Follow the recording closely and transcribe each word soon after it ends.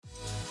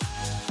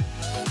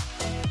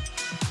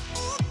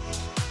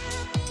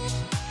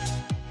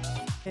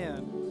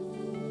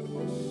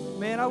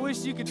I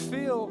wish you could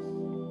feel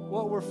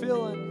what we're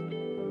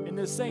feeling in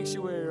this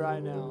sanctuary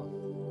right now.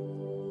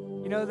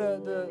 You know,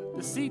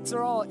 the seats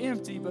are all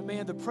empty, but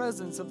man, the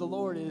presence of the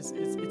Lord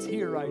it's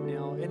here right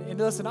now. And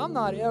listen, I'm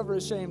not ever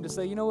ashamed to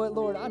say, you know what,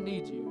 Lord, I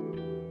need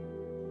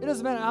you. It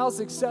doesn't matter how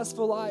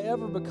successful I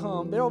ever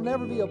become. There will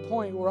never be a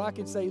point where I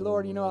can say,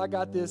 Lord, you know, I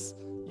got this.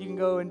 You can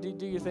go and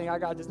do your thing. I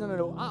got this.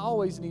 No. I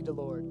always need the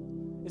Lord.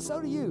 And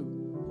so do you.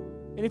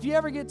 And if you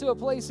ever get to a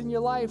place in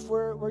your life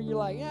where you're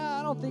like, yeah,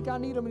 I don't think I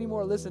need him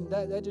anymore, listen,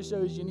 that just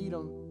shows you need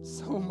him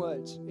so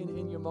much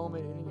in your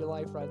moment and in your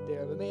life right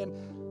there. But man,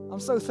 I'm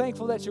so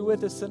thankful that you're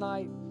with us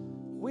tonight.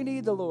 We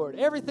need the Lord.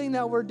 Everything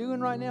that we're doing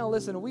right now,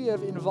 listen, we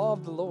have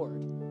involved the Lord.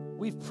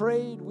 We've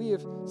prayed. We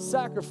have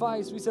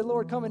sacrificed. We said,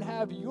 Lord, come and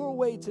have your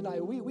way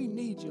tonight. We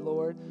need you,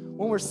 Lord.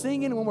 When we're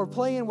singing, when we're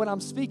playing, when I'm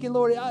speaking,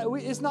 Lord,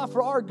 it's not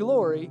for our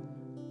glory.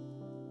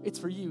 It's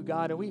for you,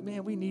 God. And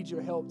we need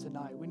your help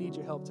tonight. We need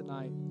your help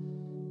tonight.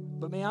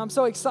 But man, I'm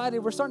so excited.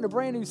 We're starting a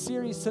brand new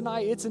series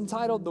tonight. It's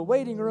entitled The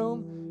Waiting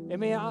Room. And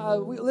man,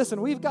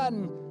 listen, we've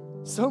gotten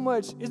so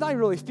much, it's not even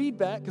really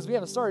feedback because we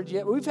haven't started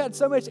yet, but we've had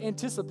so much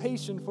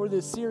anticipation for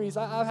this series.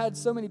 I've had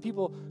so many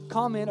people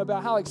comment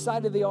about how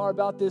excited they are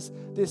about this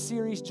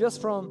series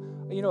just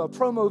from, you know, a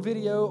promo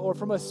video or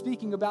from us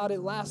speaking about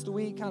it last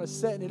week, kind of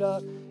setting it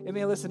up. And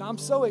man, listen, I'm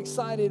so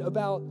excited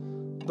about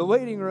the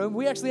waiting room.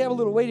 We actually have a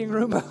little waiting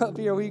room up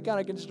here. We kind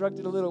of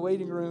constructed a little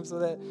waiting room so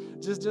that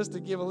just to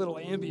give a little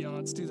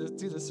ambiance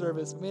to the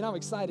service. I mean, I'm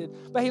excited.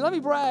 But hey, let me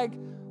brag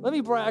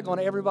on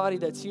everybody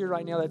that's here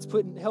right now that's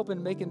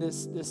helping making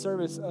this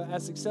service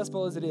as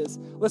successful as it is.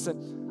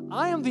 Listen,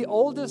 I am the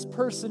oldest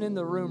person in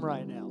the room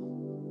right now.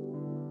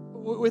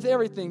 With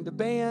everything, the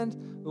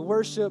band, the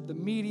worship, the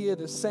media,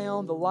 the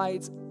sound, the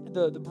lights,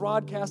 the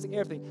broadcasting,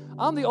 everything.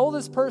 I'm the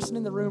oldest person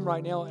in the room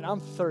right now, and I'm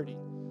 30.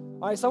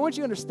 All right, so I want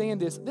you to understand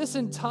this. This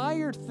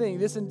entire thing,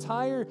 this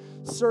entire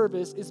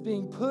service is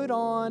being put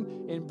on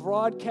and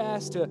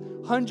broadcast to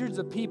hundreds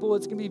of people.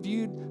 It's going to be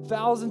viewed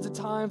thousands of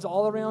times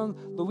all around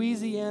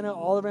Louisiana,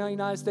 all around the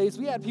United States.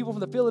 We had people from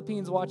the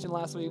Philippines watching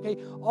last week,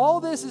 okay? All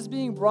this is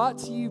being brought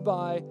to you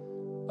by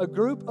a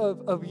group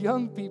of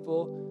young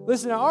people.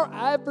 Listen, our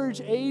average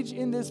age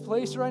in this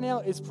place right now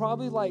is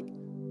probably like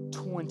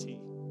 20.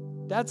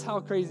 That's how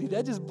crazy.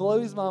 That just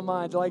blows my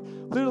mind. Like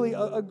literally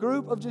a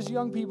group of just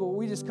young people.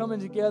 We just coming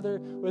together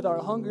with our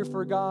hunger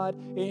for God.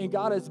 And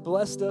God has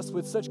blessed us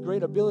with such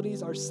great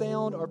abilities. Our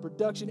sound, our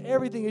production,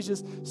 everything is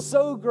just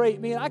so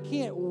great. Man, I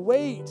can't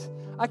wait.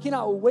 I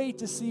cannot wait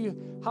to see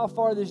how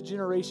far this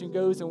generation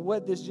goes and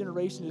what this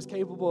generation is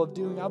capable of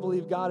doing. I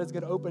believe God is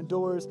going to open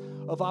doors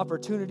of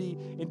opportunity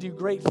and do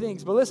great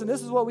things. But listen,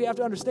 this is what we have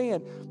to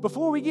understand.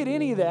 Before we get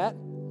any of that,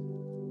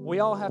 we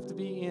all have to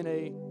be in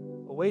a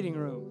waiting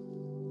room.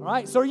 All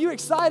right, so are you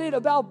excited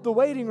about the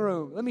waiting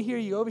room? Let me hear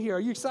you over here. Are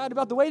you excited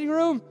about the waiting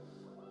room?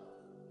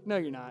 No,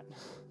 you're not.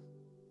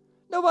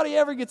 Nobody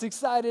ever gets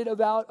excited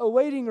about a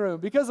waiting room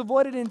because of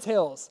what it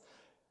entails.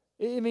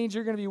 It means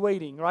you're going to be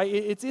waiting, right?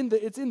 It's in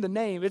the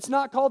name. It's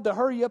not called the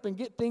hurry up and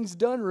get things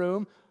done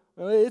room.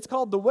 It's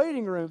called the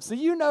waiting room. So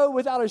you know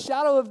without a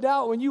shadow of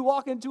doubt when you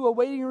walk into a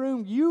waiting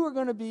room, you are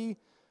going to be,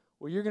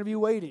 you're going to be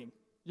waiting.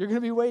 You're going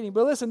to be waiting.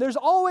 But listen, there's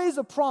always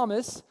a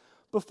promise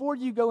before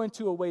you go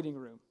into a waiting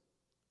room.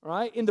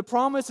 Right? And the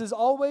promise is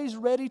always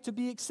ready to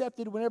be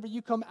accepted whenever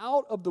you come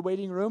out of the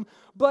waiting room.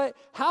 But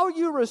how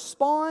you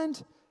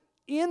respond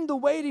in the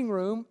waiting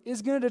room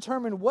is going to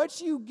determine what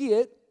you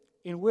get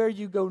and where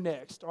you go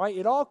next. All right?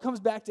 It all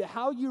comes back to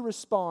how you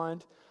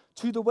respond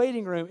to the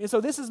waiting room. And so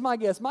this is my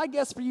guess. My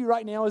guess for you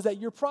right now is that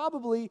you're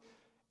probably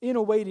in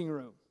a waiting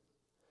room.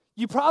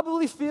 You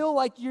probably feel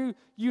like you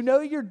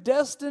know you're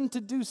destined to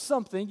do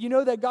something. You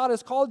know that God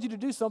has called you to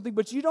do something,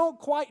 but you don't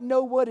quite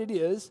know what it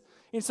is.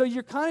 And so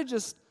you're kind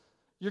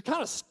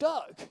of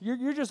stuck.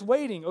 You're just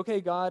waiting.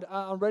 Okay, God,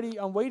 I'm ready.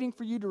 I'm waiting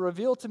for you to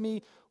reveal to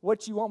me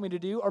what you want me to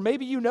do. Or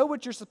maybe you know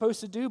what you're supposed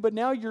to do, but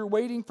now you're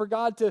waiting for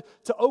God to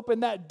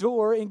open that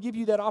door and give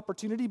you that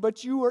opportunity,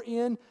 but you are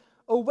in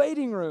a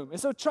waiting room. And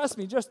so trust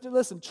me, just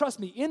listen, trust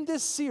me. In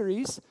this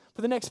series,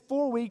 for the next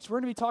 4 weeks, we're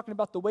going to be talking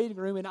about the waiting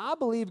room, and I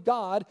believe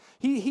God,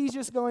 He's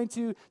just going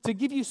to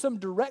give you some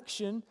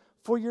direction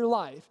for your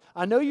life.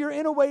 I know you're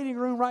in a waiting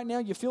room right now.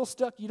 You feel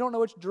stuck. You don't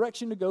know which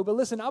direction to go. But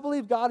listen, I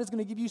believe God is going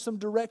to give you some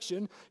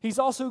direction. He's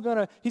also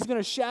going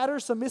to shatter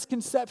some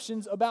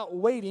misconceptions about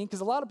waiting, because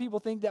a lot of people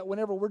think that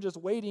whenever we're just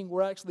waiting,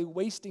 we're actually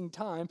wasting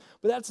time.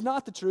 But that's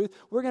not the truth.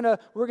 We're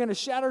going to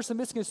shatter some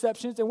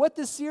misconceptions. And what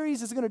this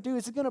series is going to do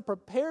is it's going to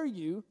prepare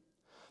you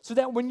so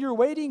that when your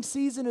waiting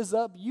season is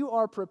up, you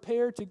are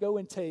prepared to go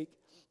and take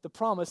the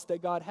promise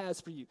that God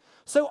has for you.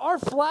 So our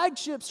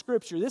flagship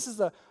scripture, this is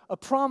a a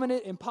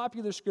prominent and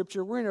popular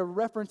scripture. We're going to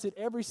reference it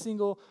every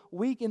single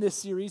week in this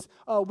series.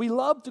 We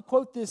love to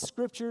quote this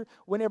scripture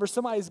whenever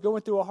somebody's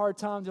going through a hard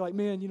time. They're like,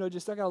 man, I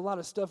got a lot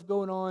of stuff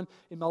going on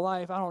in my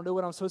life. I don't know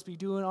what I'm supposed to be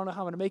doing. I don't know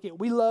how I'm going to make it.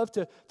 We love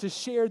to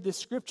share this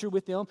scripture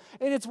with them.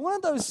 And it's one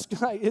of those,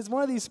 it's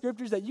one of these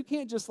scriptures that you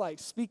can't just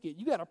speak it.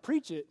 You got to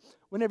preach it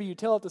whenever you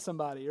tell it to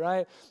somebody,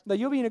 right? Like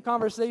you'll be in a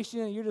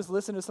conversation and you're just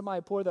listening to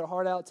somebody pour their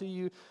heart out to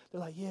you.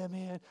 They're like, yeah,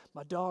 man,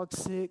 my dog's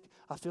sick.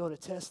 I failed a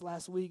test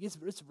last week. It's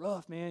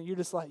rough, man. You're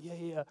just like,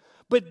 yeah.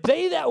 But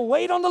they that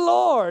wait on the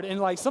Lord,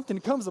 and something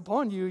comes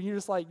upon you, and you're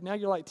just now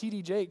you're like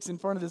T.D. Jakes in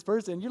front of this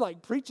person. And you're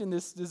preaching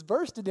this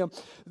verse to them.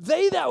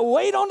 They that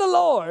wait on the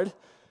Lord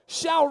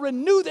shall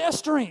renew their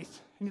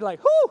strength. And you're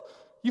like, whoo,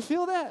 you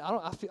feel that?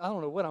 I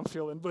don't know what I'm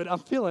feeling, but I'm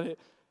feeling it.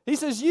 He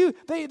says,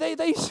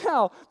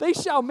 they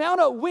shall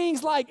mount up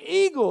wings like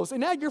eagles.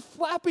 And now you're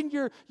flapping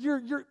your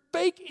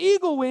fake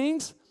eagle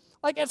wings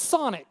like at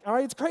Sonic. All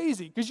right, it's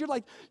crazy because you're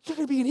going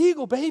to be an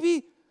eagle,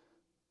 baby.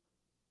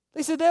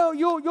 They said,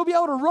 you'll be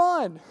able to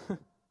run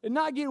and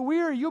not get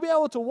weary. You'll be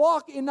able to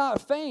walk and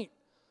not faint.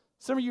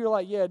 Some of you are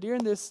like, yeah,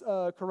 during this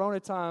Corona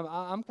time,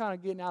 I'm kind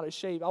of getting out of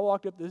shape. I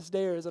walked up the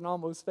stairs and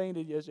almost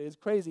fainted yesterday. It's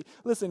crazy.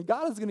 Listen,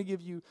 God is going to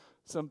give you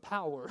some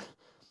power.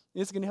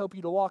 It's going to help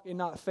you to walk and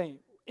not faint.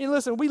 And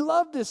listen, we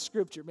love this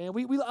scripture, man.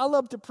 I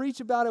love to preach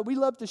about it. We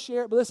love to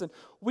share it. But listen,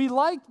 we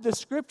like the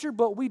scripture,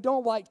 but we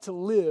don't like to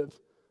live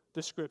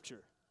the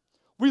scripture.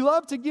 We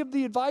love to give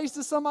the advice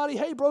to somebody,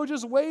 hey, bro,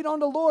 just wait on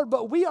the Lord.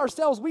 But we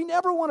ourselves, we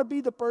never want to be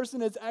the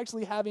person that's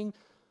actually having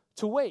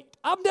to wait.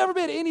 I've never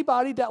met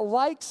anybody that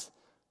likes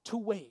to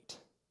wait.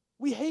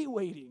 We hate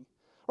waiting.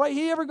 Right?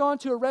 You ever gone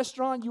to a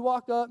restaurant, you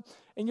walk up,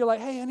 and you're like,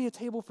 hey, I need a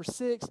table for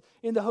 6.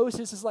 And the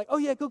hostess is like, oh,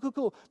 yeah,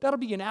 cool. That'll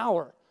be an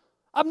hour.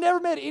 I've never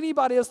met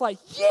anybody that's like,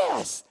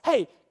 yes,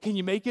 hey, can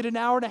you make it an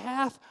hour and a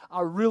half?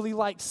 I really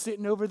like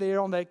sitting over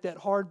there on that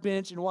hard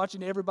bench and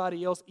watching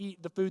everybody else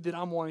eat the food that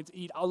I'm wanting to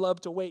eat. I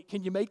love to wait.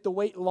 Can you make the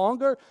wait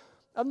longer?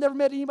 I've never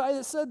met anybody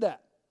that said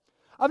that.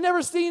 I've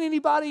never seen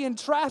anybody in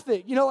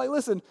traffic.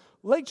 Listen,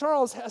 Lake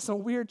Charles has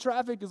some weird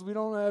traffic because we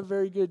don't have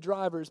very good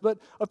drivers. But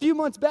a few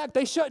months back,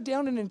 they shut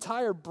down an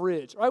entire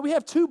bridge. Right? We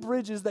have 2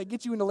 bridges that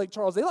get you into Lake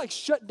Charles. They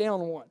shut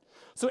down one.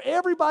 So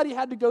everybody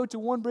had to go to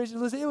one bridge.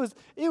 Listen,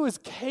 it was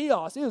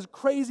chaos. It was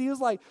crazy. It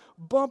was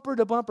bumper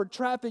to bumper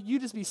traffic. You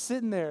just be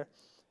sitting there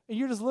and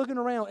you're just looking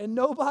around and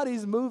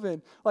nobody's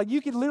moving.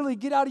 You could literally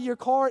get out of your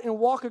car and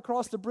walk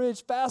across the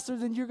bridge faster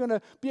than you're going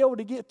to be able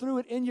to get through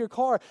it in your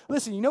car.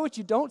 Listen, you know what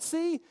you don't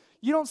see?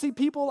 You don't see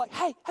people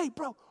hey,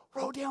 bro,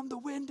 roll down the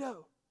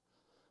window.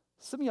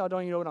 Some of y'all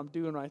don't even know what I'm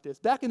doing right this.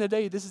 Back in the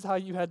day, this is how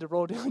you had to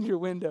roll down your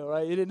window,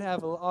 right? It didn't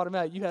have an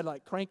automatic. You had to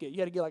crank it. You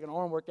had to get an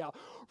arm workout.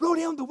 Roll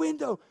down the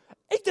window.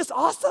 Ain't this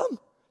awesome?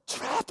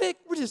 Traffic.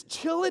 We're just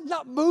chilling,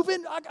 not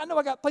moving. I know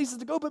I got places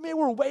to go, but man,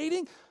 we're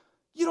waiting.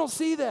 You don't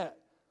see that.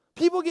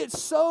 People get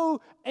so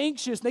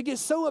anxious. They get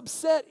so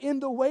upset in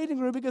the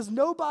waiting room because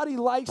nobody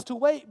likes to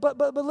wait.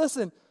 But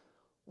listen,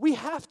 we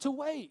have to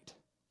wait.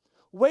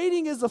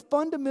 Waiting is a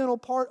fundamental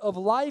part of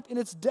life, and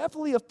it's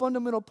definitely a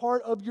fundamental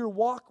part of your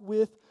walk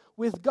with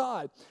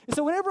God. And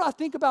so whenever I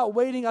think about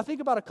waiting, I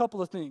think about a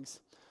couple of things.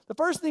 The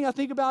first thing I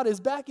think about is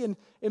back in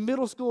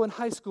middle school and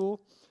high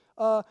school,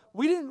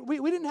 we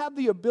didn't have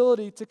the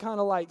ability to kind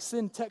of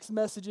send text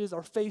messages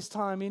or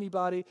FaceTime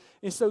anybody.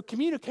 And so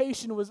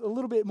communication was a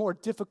little bit more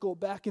difficult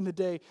back in the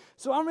day.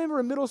 So I remember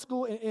in middle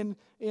school and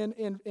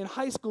in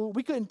high school,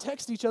 we couldn't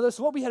text each other.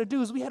 So what we had to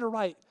do is we had to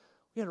write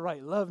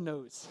love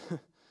notes.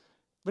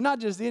 But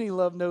not just any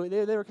love note.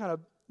 They were kind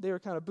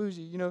of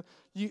bougie.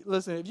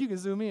 Listen, if you can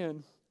zoom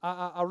in,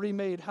 I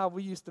remade how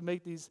we used to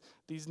make these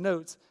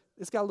notes.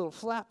 It's got a little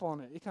flap on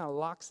it. It kind of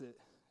locks it.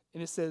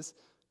 And it says,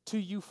 to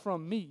you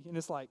from me. And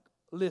it's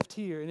lift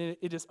here. And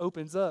it just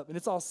opens up. And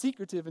it's all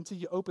secretive until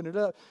you open it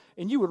up.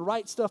 And you would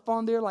write stuff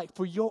on there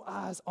for your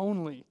eyes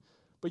only.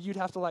 But you'd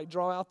have to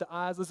draw out the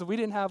eyes. Listen, we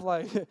didn't have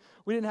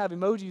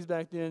emojis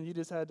back then. You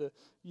just had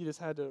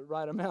to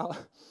write them out.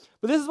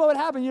 But this is what would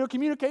happen.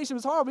 Communication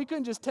was hard. We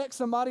couldn't just text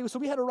somebody, so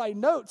we had to write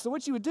notes. So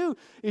what you would do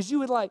is you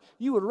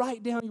would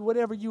write down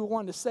whatever you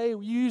wanted to say.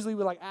 You usually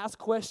would ask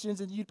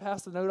questions, and you'd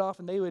pass the note off,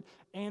 and they would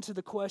answer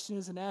the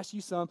questions and ask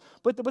you some.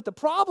 But the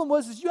problem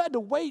was you had to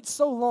wait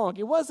so long.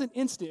 It wasn't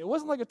instant. It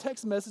wasn't like a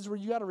text message where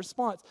you got a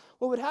response.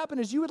 What would happen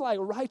is you would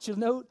write your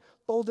note,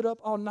 fold it up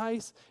all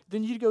nice.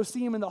 Then you'd go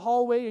see him in the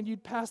hallway, and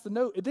you'd pass the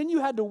note. And then you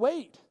had to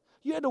wait.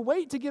 You had to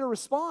wait to get a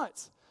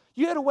response.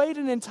 You had to wait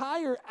an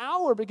entire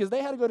hour because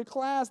they had to go to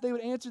class. They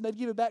would answer, and they'd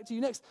give it back to you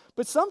next.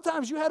 But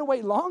sometimes you had to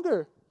wait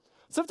longer.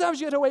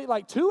 Sometimes you had to wait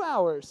 2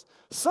 hours.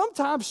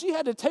 Sometimes she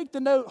had to take the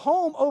note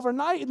home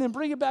overnight and then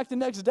bring it back the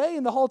next day.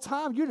 And the whole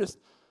time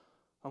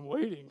I'm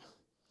waiting.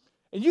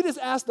 And you just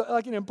asked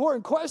an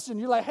important question.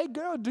 You're like, hey,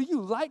 girl, do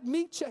you like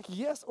me? Check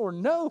yes or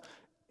no.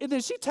 And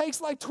then she takes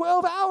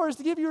 12 hours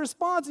to give you a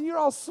response, and you're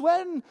all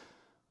sweating.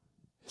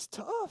 It's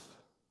tough.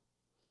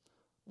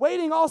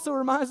 Waiting also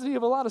reminds me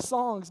of a lot of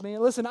songs,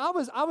 man. Listen, I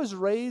was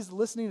raised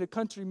listening to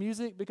country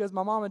music because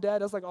my mom and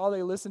dad, that's like all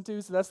they listened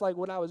to, so that's like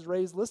what I was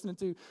raised listening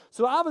to.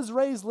 So I was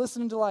raised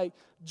listening to like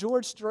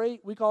George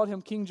Strait, we called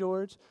him King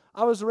George.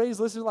 I was raised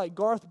listening to like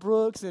Garth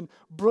Brooks and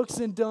Brooks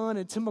and Dunn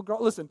and Tim McGraw.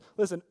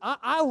 Listen,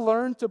 I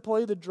learned to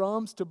play the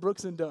drums to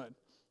Brooks and Dunn.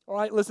 All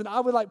right, listen,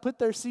 I would like put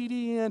their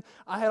CD in.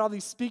 I had all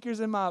these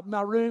speakers in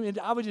my room, and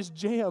I would just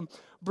jam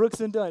Brooks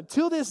and Dunn.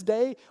 Till this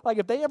day, like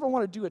if they ever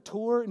want to do a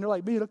tour, and they're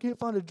like, man, I can't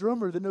find a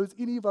drummer that knows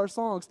any of our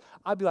songs,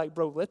 I'd be like,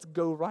 bro, let's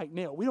go right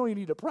now. We don't even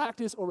need to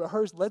practice or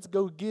rehearse. Let's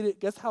go get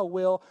it. Guess how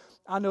well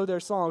I know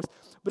their songs.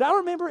 But I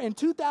remember in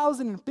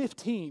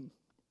 2015,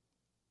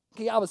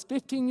 okay, I was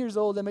 15 years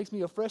old. That makes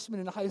me a freshman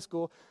in high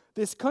school.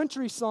 This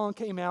country song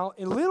came out,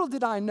 and little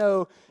did I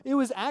know, it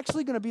was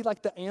actually going to be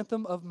like the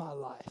anthem of my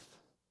life.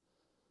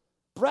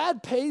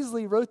 Brad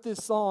Paisley wrote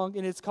this song,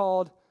 and it's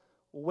called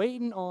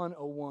Waiting on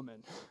a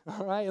Woman.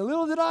 All right, and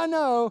little did I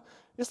know,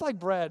 it's like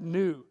Brad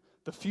knew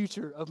the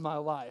future of my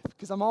life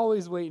because I'm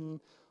always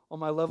waiting on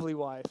my lovely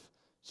wife.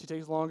 She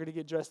takes longer to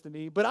get dressed than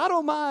me, but I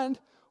don't mind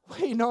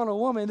waiting on a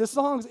woman. This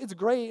song, it's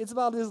great. It's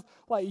about this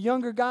like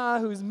younger guy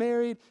who's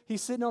married.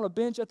 He's sitting on a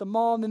bench at the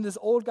mall, and then this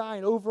old guy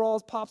in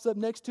overalls pops up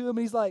next to him, and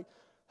he's like,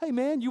 hey,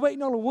 man, you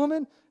waiting on a woman?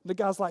 And the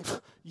guy's like,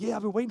 yeah,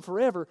 I've been waiting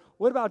forever.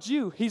 What about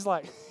you? He's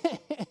like,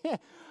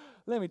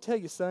 let me tell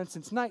you, son,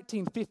 since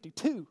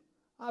 1952,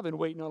 I've been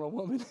waiting on a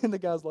woman. And the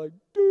guy's like,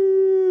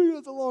 dude,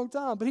 that's a long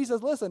time. But he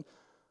says, listen,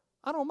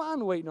 I don't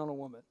mind waiting on a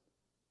woman.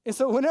 And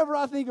so whenever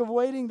I think of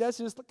waiting, that's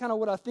just kind of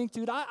what I think,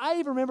 dude. I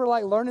even remember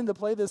like learning to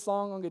play this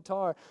song on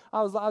guitar.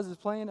 I was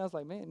just playing. I was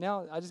like, man,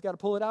 now I just got to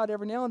pull it out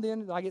every now and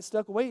then. I get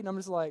stuck waiting. I'm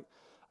just like,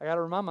 I got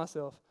to remind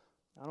myself,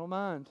 I don't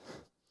mind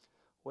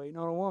waiting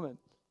on a woman.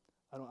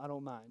 I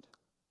don't mind.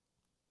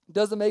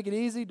 Doesn't make it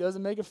easy,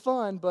 doesn't make it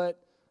fun,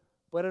 but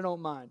I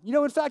don't mind. You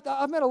know, in fact,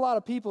 I've met a lot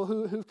of people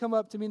who've come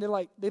up to me and they're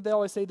like, they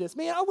always say this,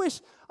 man, I wish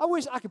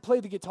I could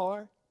play the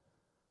guitar.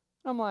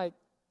 I'm like,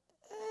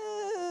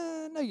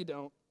 no, you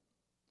don't.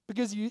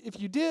 Because if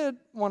you did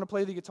want to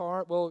play the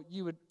guitar, well,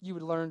 you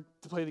would learn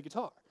to play the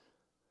guitar.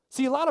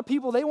 See, a lot of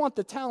people, they want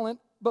the talent,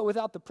 but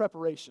without the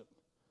preparation.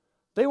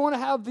 They want to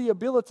have the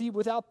ability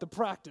without the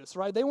practice,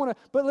 right?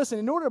 But listen,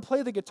 in order to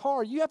play the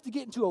guitar, you have to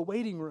get into a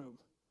waiting room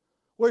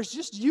where it's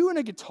just you and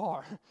a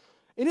guitar.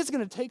 And it's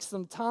going to take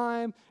some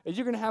time, and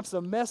you're going to have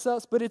some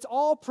mess-ups, but it's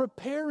all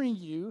preparing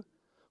you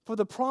for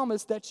the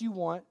promise that you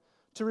want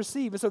to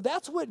receive. And so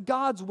that's what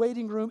God's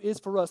waiting room is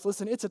for us.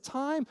 Listen, it's a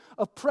time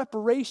of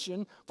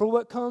preparation for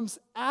what comes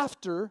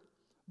after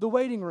the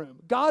waiting room.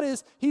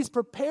 He's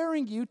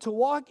preparing you to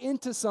walk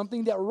into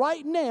something that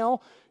right now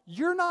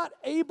you're not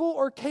able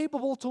or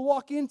capable to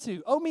walk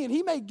into. Oh, man,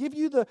 he may give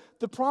you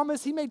the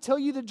promise, he may tell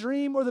you the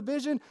dream or the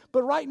vision,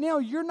 but right now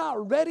you're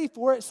not ready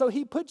for it, so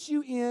he puts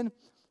you in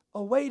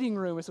a waiting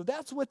room. And so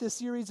that's what this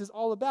series is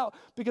all about,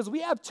 because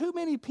we have too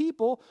many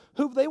people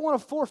who they want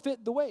to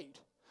forfeit the wait.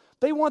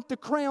 They want the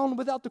crown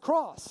without the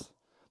cross.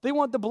 They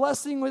want the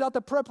blessing without the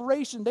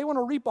preparation. They want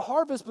to reap a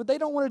harvest, but they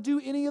don't want to do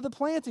any of the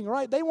planting,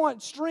 right? They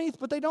want strength,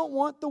 but they don't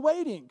want the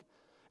waiting.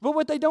 But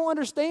what they don't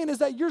understand is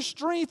that your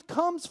strength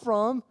comes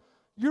from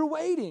your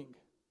waiting.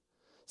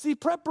 See,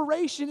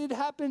 preparation, it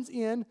happens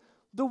in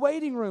the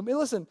waiting room. And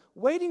listen,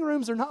 waiting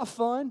rooms are not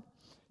fun.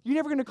 You're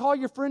never going to call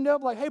your friend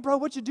up like, hey, bro,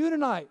 what you do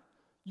tonight?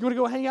 You want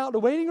to go hang out in the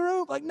waiting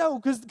room? Like, no,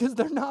 because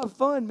they're not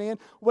fun, man.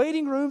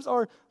 Waiting rooms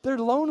they're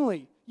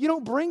lonely. You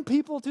don't bring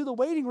people to the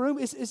waiting room.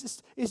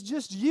 It's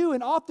just you,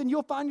 and often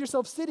you'll find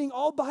yourself sitting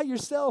all by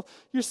yourself.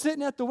 You're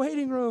sitting at the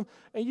waiting room,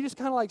 and you just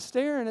kind of like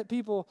staring at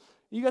people.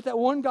 You got that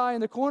one guy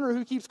in the corner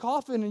who keeps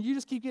coughing, and you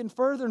just keep getting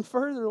further and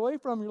further away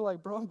from him. You're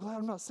like, bro, I'm glad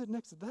I'm not sitting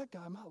next to that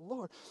guy. My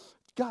Lord,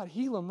 God,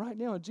 heal him right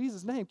now in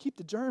Jesus' name. Keep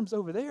the germs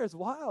over there. It's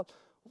wild.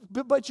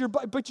 But you're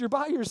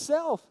by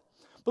yourself.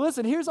 But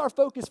listen, here's our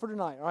focus for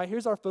tonight, all right?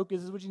 Here's our focus.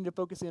 This is what you need to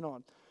focus in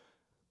on.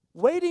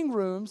 Waiting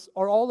rooms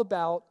are all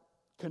about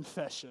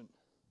confession,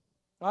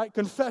 all right?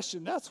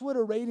 Confession. That's what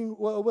a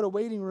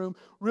waiting room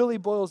really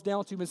boils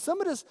down to. And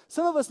some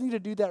of us need to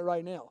do that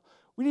right now.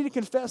 We need to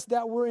confess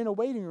that we're in a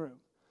waiting room.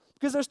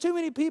 Because there's too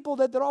many people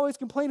that they're always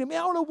complaining, man,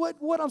 I don't know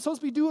what I'm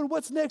supposed to be doing,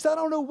 what's next, I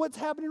don't know what's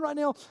happening right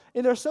now.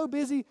 And they're so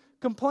busy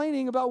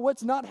complaining about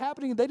what's not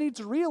happening, they need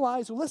to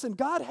realize, well, listen,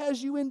 God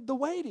has you in the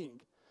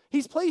waiting.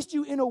 He's placed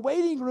you in a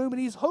waiting room,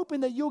 and he's hoping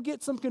that you'll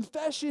get some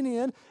confession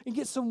in and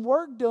get some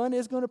work done.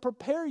 Is going to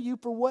prepare you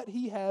for what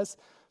he has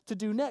to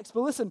do next. But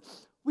listen,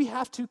 we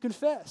have to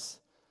confess.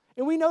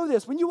 And we know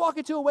this. When you walk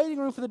into a waiting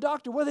room for the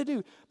doctor, what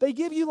do? They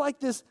give you like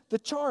the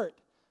chart.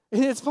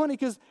 And it's funny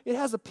because it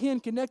has a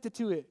pen connected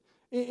to it.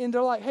 And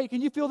they're like, hey,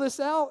 can you fill this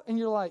out? And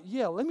you're like,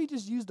 yeah, let me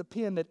just use the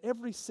pen that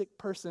every sick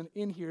person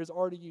in here has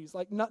already used.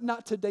 Like,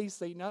 not today,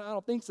 Satan. I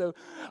don't think so.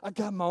 I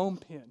got my own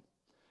pen.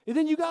 And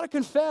then you got to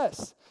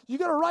confess. You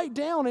got to write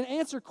down and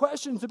answer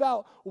questions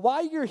about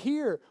why you're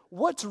here.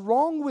 What's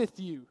wrong with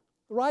you,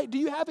 right? Do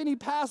you have any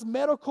past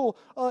medical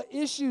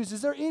issues?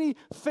 Is there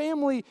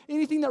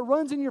anything that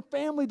runs in your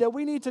family that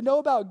we need to know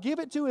about? Give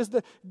it to us.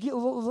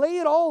 Lay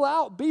it all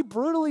out. Be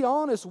brutally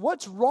honest.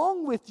 What's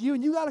wrong with you?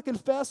 And you got to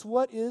confess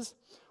what is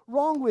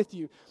wrong with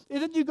you?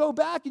 And then you go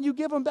back and you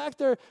give them back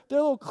their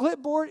little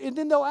clipboard, and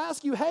then they'll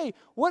ask you, hey,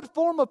 what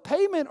form of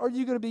payment are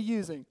you going to be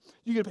using?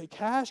 You're going to pay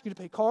cash, you're going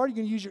to pay card, you're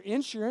going to use your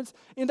insurance,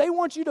 and they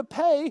want you to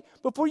pay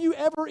before you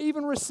ever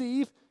even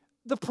receive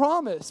the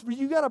promise.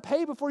 You got to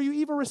pay before you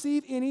even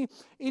receive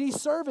any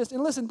service.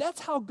 And listen, that's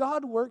how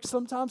God works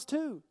sometimes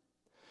too.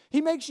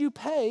 He makes you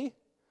pay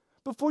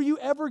before you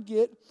ever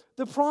get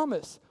the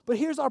promise. But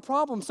here's our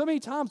problem. So many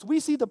times we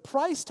see the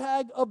price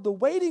tag of the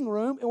waiting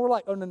room and we're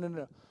like, oh,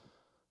 no.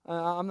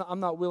 I'm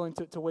not willing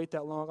to wait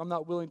that long. I'm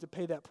not willing to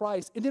pay that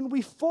price. And then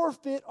we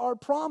forfeit our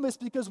promise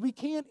because we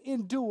can't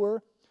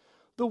endure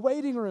the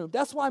waiting room.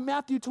 That's why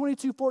Matthew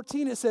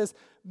 22:14, it says,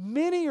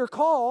 many are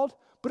called,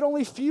 but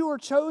only few are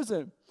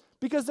chosen.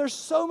 Because there's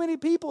so many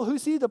people who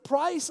see the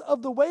price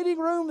of the waiting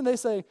room and they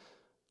say,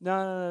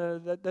 no,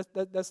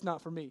 that's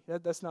not for me.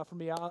 That's not for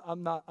me.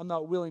 I'm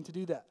not willing to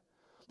do that.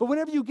 But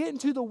whenever you get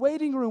into the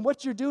waiting room,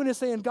 what you're doing is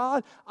saying,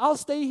 God, I'll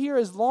stay here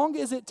as long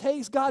as it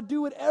takes. God,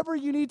 do whatever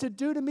you need to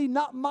do to me.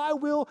 Not my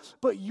will,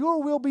 but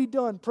your will be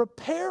done.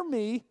 Prepare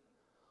me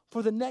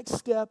for the next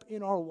step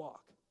in our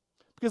walk.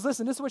 Because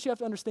listen, this is what you have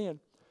to understand.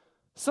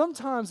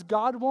 Sometimes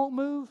God won't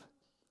move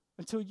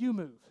until you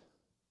move.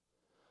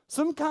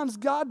 Sometimes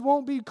God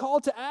won't be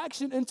called to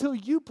action until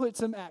you put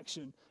some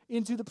action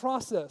into the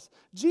process.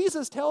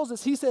 Jesus tells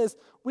us, he says,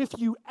 if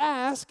you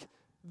ask,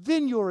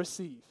 then you'll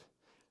receive.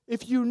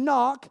 If you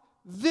knock,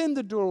 then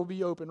the door will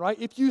be open, right?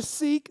 If you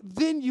seek,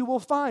 then you will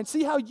find.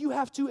 See how you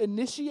have to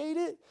initiate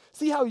it?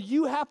 See how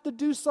you have to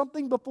do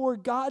something before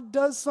God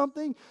does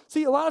something?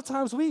 See, a lot of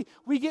times we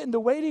get in the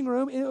waiting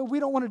room and we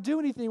don't want to do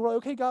anything. We're like,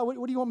 okay, God,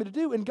 what do you want me to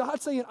do? And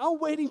God's saying, I'm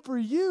waiting for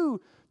you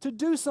to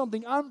do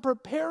something. I'm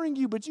preparing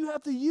you, but you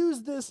have to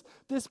use this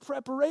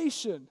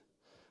preparation.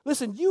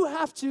 Listen, you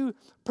have to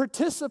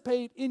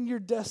participate in your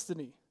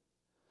destiny.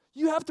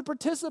 You have to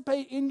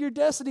participate in your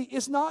destiny.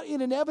 It's not an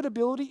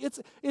inevitability.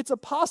 It's a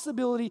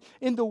possibility.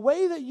 And the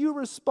way that you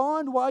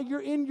respond while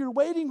you're in your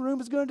waiting room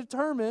is going to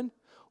determine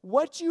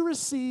what you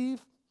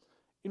receive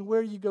and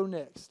where you go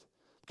next.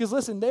 Because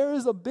listen, there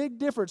is a big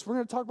difference. We're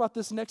going to talk about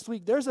this next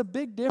week. There's a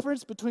big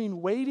difference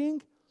between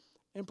waiting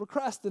and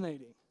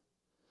procrastinating.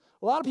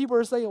 A lot of people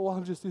are saying, well,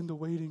 I'm just in the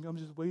waiting. I'm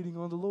just waiting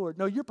on the Lord.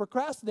 No, you're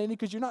procrastinating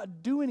because you're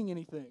not doing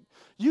anything.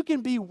 You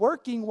can be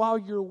working while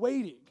you're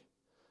waiting.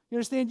 You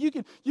understand?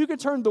 You can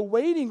turn the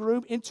waiting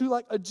room into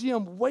like a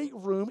gym weight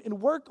room and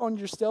work on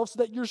yourself so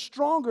that you're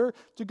stronger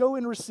to go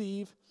and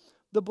receive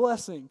the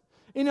blessing.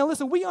 And now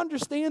listen, we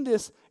understand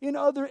this in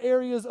other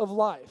areas of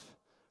life.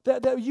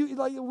 That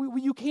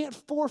you can't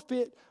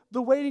forfeit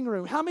the waiting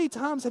room. How many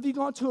times have you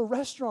gone to a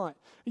restaurant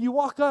and you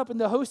walk up and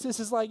the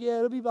hostess is like, yeah,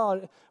 it'll be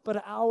about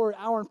an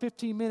hour and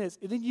 15 minutes.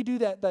 And then you do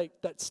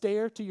that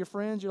stare to your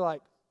friends. You're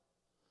like,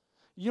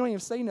 you don't even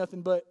say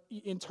nothing, but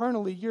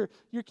internally you're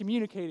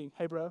communicating.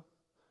 Hey, bro,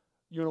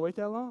 you want to wait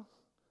that long?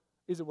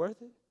 Is it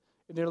worth it?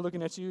 And they're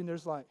looking at you and they're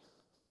just like,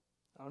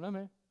 I don't know,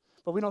 man.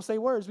 But we don't say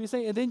words. We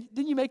say, and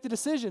then you make the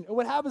decision. And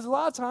what happens a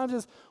lot of times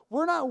is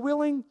we're not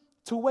willing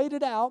to wait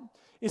it out.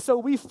 And so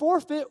we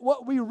forfeit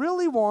what we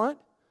really want,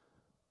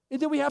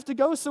 and then we have to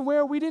go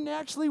somewhere we didn't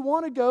actually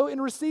want to go and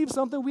receive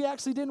something we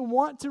actually didn't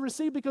want to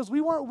receive because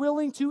we weren't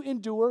willing to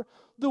endure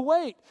the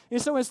wait.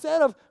 And so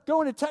instead of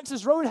going to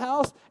Texas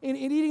Roadhouse and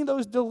eating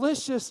those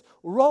delicious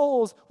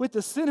rolls with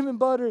the cinnamon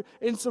butter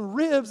and some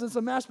ribs and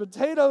some mashed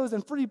potatoes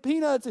and free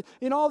peanuts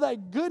and all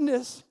that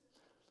goodness,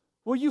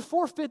 well, you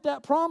forfeit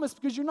that promise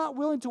because you're not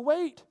willing to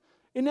wait.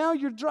 And now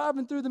you're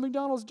driving through the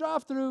McDonald's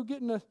drive-thru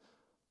getting a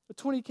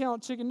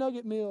 20-count chicken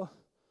nugget meal.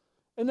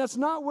 And that's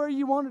not where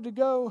you wanted to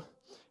go.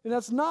 And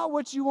that's not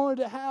what you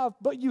wanted to have.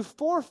 But you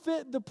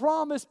forfeit the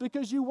promise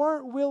because you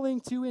weren't willing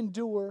to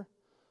endure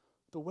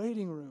the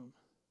waiting room.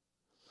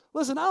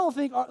 Listen, I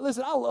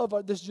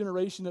love this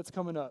generation that's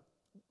coming up.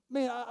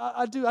 Man,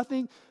 I do. I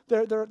think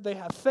they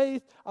have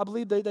faith. I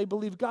believe they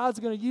believe God's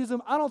going to use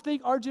them. I don't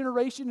think our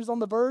generation is on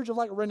the verge of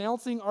like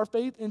renouncing our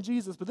faith in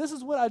Jesus. But this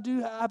is what I do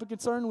have a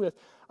concern with.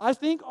 I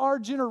think our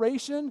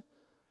generation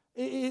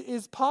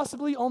is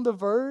possibly on the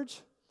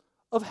verge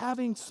of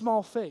having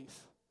small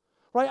faith,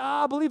 right?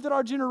 I believe that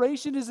our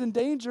generation is in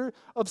danger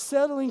of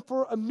settling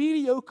for a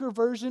mediocre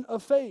version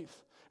of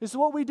faith. And so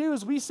what we do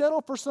is we settle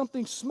for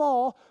something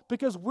small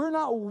because we're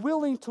not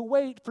willing to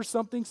wait for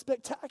something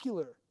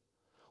spectacular.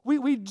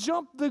 We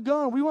jump the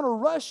gun. We want to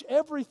rush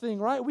everything,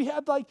 right? We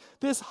have like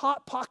this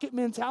hot pocket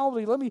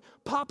mentality. Let me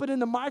pop it in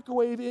the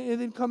microwave and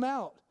then come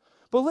out.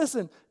 But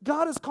listen,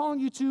 God is calling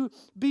you to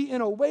be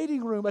in a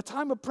waiting room, a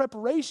time of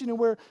preparation, and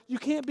where you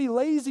can't be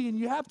lazy and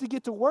you have to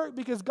get to work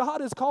because God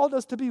has called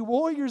us to be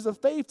warriors of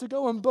faith, to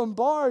go and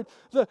bombard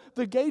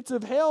the gates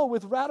of hell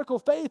with radical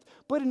faith.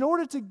 But in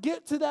order to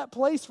get to that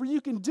place where you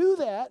can do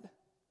that,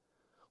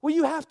 well,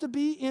 you have to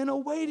be in a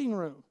waiting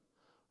room,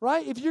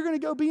 right? If you're going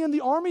to go be in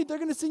the army, they're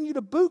going to send you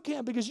to boot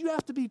camp because you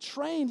have to be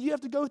trained. You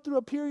have to go through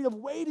a period of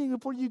waiting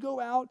before you go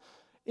out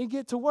and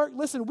get to work.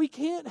 Listen, we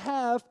can't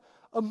have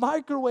a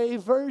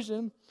microwave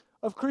version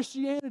of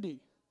Christianity,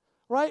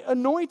 right?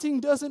 Anointing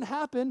doesn't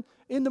happen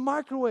in the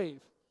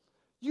microwave.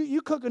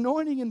 You cook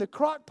anointing in the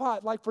crock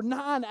pot like for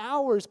 9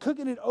 hours,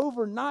 cooking it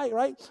overnight,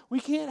 right? We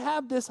can't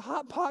have this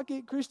hot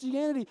pocket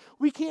Christianity.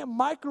 We can't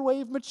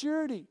microwave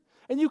maturity.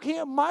 And you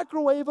can't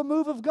microwave a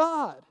move of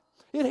God.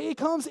 It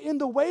comes in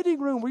the waiting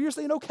room where you're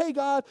saying, okay,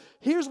 God,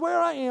 here's where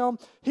I am.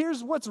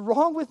 Here's what's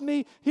wrong with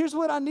me. Here's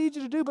what I need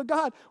you to do. But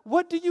God,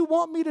 what do you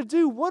want me to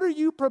do? What are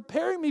you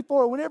preparing me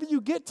for? Whenever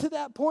you get to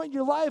that point in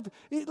your life,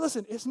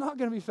 listen, it's not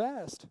going to be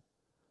fast.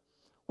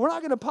 We're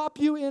not going to pop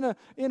you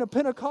in a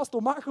Pentecostal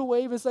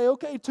microwave and say,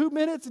 okay, 2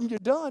 minutes and you're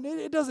done.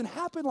 It doesn't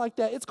happen like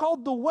that. It's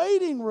called the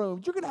waiting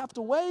room. You're going to have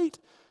to wait.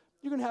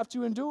 You're going to have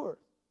to endure.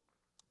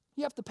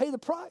 You have to pay the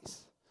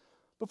price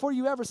before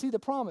you ever see the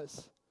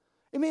promise.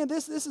 And man,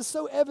 this is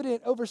so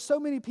evident over so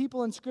many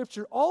people in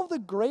Scripture. All the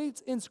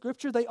greats in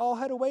Scripture, they all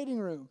had a waiting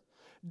room.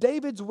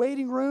 David's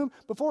waiting room,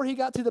 before he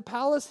got to the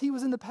palace, he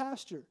was in the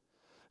pasture.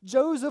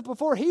 Joseph,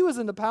 before he was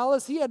in the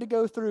palace, he had to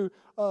go through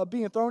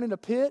being thrown in a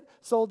pit,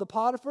 sold to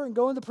Potiphar, and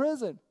go into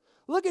prison.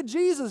 Look at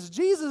Jesus.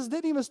 Jesus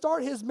didn't even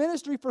start his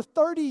ministry for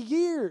 30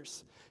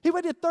 years. He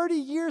waited 30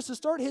 years to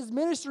start his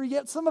ministry,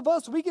 yet some of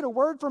us, we get a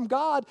word from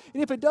God,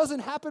 and if it doesn't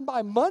happen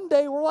by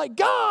Monday, we're like,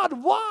 God,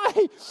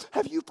 why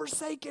have you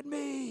forsaken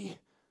me?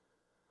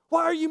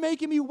 Why are you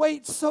making me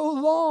wait so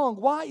long?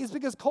 Why? It's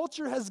because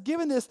culture has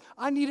given this,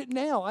 I need it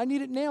now. I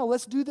need it now.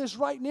 Let's do this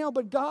right now.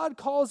 But God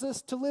calls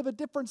us to live a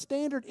different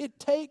standard.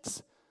 It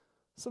takes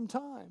some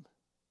time.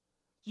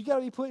 You got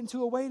to be put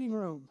into a waiting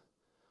room.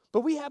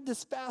 But we have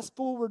this fast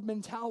forward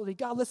mentality.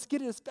 God, let's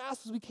get it as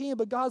fast as we can.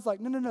 But God's like,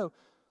 no.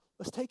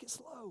 Let's take it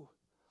slow.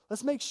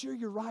 Let's make sure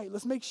you're right.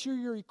 Let's make sure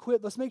you're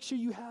equipped. Let's make sure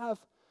you have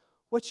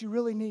what you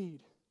really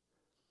need.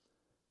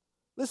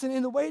 Listen,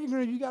 in the waiting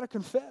room, you got to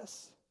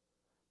confess.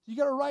 You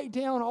got to write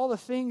down all the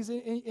things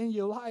in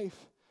your life.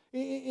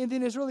 And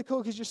then it's really cool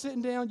because you're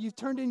sitting down, you've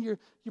turned in your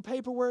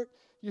paperwork,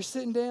 you're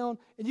sitting down,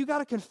 and you got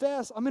to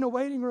confess, I'm in a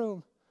waiting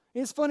room.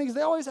 And it's funny because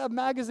they always have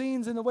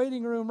magazines in the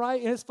waiting room, right?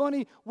 And it's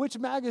funny which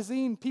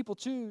magazine people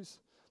choose.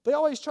 They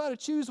always try to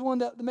choose one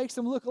that makes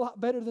them look a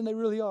lot better than they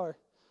really are.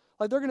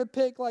 Like they're going to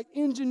pick like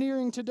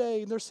Engineering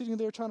Today, and they're sitting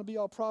there trying to be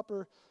all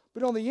proper.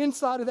 But on the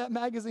inside of that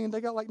magazine,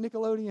 they got like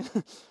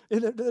Nickelodeon.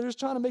 And they're just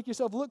trying to make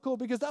yourself look cool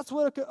because that's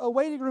what a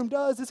waiting room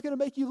does. It's going to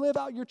make you live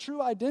out your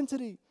true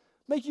identity.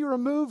 Make you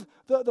remove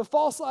the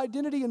false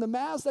identity and the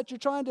mask that you're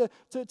trying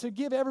to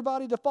give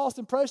everybody the false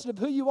impression of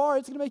who you are.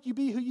 It's going to make you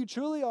be who you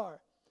truly are.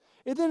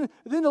 And then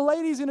the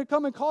lady's going to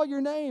come and call your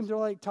name. They're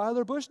like,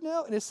 Tyler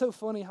Bushnell? And it's so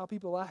funny how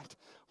people act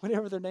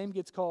whenever their name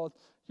gets called.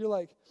 You're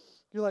like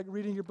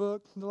reading your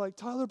book, and they're like,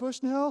 Tyler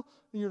Bushnell?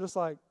 And you're just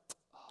like,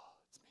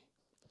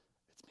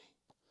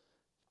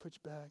 put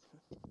your bag.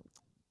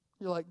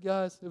 You're like,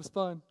 guys, it was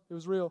fun. It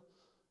was real.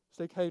 It's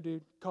like, hey,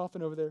 dude,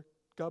 coughing over there.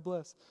 God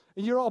bless.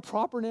 And you're all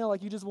proper now,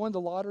 like you just won the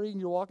lottery, and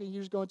you're walking,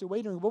 you're just going to a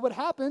waiting room. But what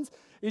happens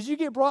is you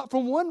get brought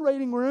from one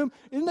waiting room,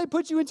 and then they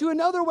put you into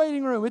another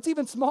waiting room. It's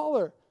even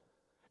smaller.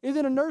 And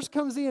then a nurse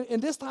comes in,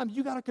 and this time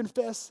you got to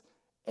confess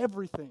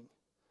everything.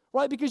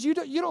 Right? Because you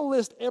don't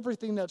list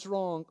everything that's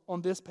wrong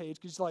on this page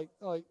because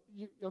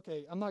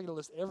okay, I'm not going to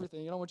list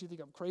everything. I don't want you to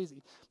think I'm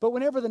crazy. But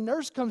whenever the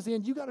nurse comes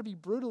in, you got to be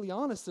brutally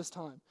honest this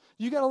time.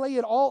 You got to lay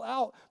it all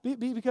out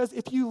because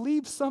if you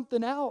leave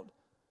something out,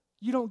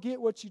 you don't get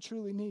what you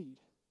truly need.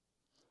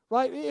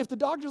 Right? If the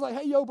doctor's like,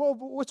 hey, yo, bro,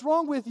 what's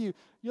wrong with you?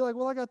 You're like,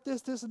 well, I got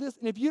this, this, and this.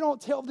 And if you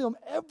don't tell them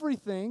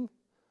everything,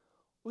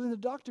 well, then the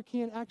doctor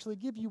can't actually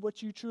give you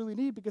what you truly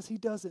need because he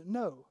doesn't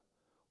know.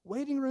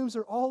 Waiting rooms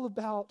are all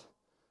about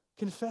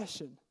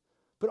confession.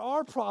 But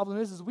our problem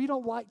is we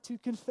don't like to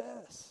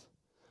confess.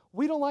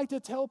 We don't like to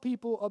tell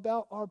people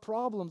about our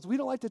problems. We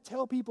don't like to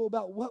tell people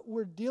about what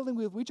we're dealing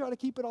with. We try to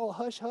keep it all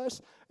hush-hush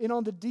and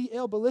on the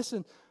DL. But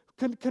listen,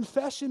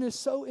 confession is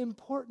so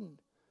important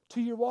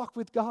to your walk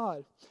with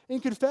God.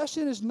 And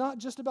confession is not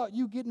just about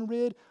you getting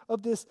rid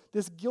of this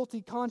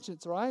guilty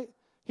conscience, right?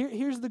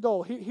 Here's the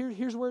goal.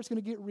 Here's where it's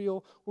going to get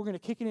real. We're going to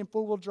kick it in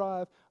full-wheel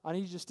drive. I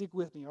need you to stick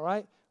with me, all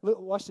right?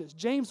 Watch this.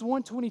 James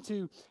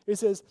 1:22, it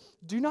says,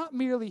 do not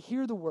merely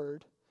hear the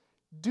word,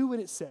 do what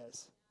it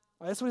says.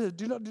 All right, that's what it says.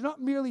 Do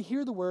not merely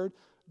hear the word,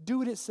 do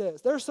what it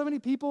says. There are so many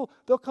people,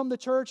 they'll come to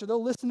church or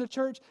they'll listen to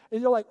church, and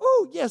they're like,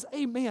 oh, yes,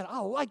 amen, I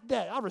like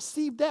that. I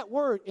received that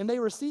word. And they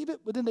receive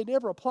it, but then they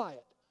never apply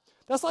it.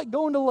 That's like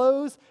going to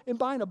Lowe's and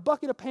buying a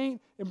bucket of paint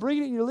and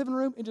bringing it in your living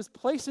room and just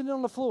placing it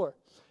on the floor.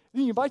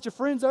 Then you invite your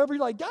friends over.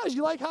 You're like, guys,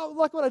 you like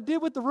what I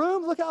did with the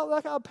room? Look how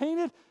I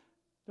painted.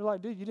 They're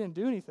like, dude, you didn't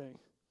do anything.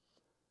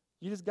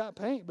 You just got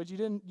paint, but you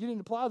didn't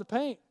apply the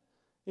paint.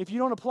 If you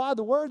don't apply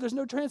the word, there's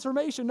no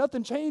transformation.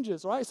 Nothing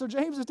changes, right? So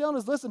James is telling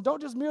us, listen, don't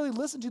just merely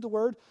listen to the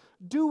word.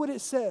 Do what it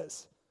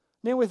says.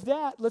 Now with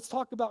that, let's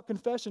talk about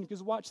confession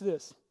because watch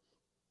this.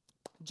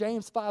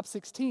 James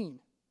 5:16.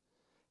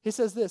 He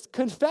says this,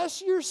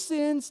 confess your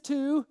sins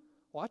to,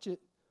 watch it,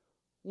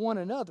 one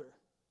another.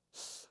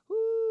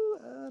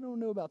 I don't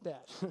know about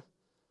that.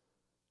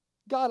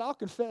 God, I'll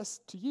confess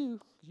to you,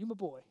 because you're my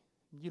boy.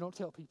 You don't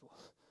tell people.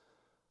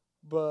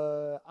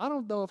 But I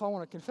don't know if I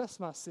want to confess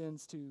my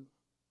sins to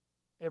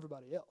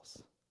everybody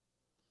else.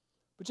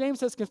 But James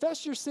says,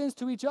 confess your sins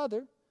to each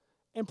other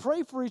and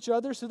pray for each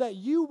other so that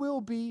you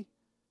will be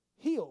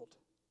healed.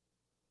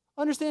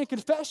 Understand,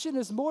 confession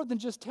is more than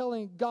just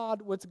telling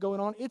God what's going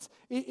on.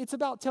 It's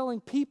about telling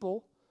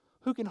people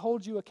who can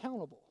hold you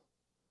accountable,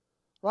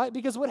 right?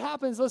 Because what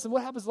happens a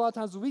lot of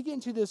times when we get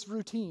into this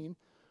routine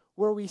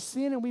where we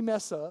sin and we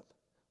mess up,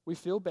 we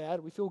feel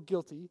bad, we feel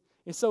guilty,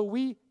 and so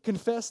we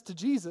confess to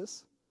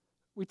Jesus.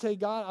 We tell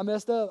God, I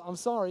messed up, I'm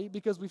sorry,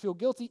 because we feel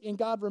guilty, and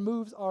God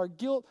removes our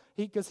guilt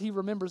because he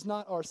remembers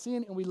not our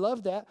sin, and we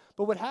love that.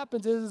 But what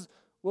happens is,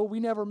 well, we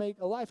never make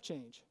a life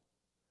change.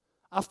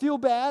 I feel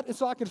bad, and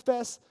so I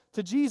confess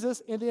to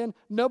Jesus, and then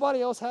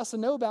nobody else has to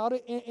know about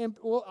it, and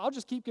well, I'll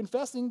just keep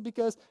confessing,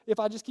 because if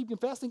I just keep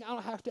confessing, I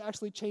don't have to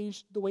actually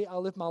change the way I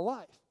live my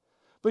life.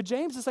 But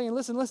James is saying,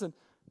 listen,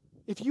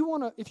 if you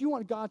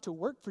want God to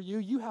work for you,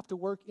 you have to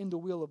work in the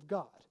will of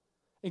God.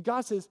 And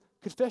God says,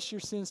 confess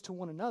your sins to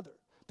one another.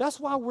 That's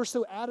why we're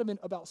so adamant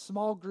about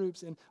small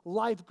groups and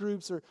life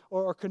groups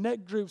or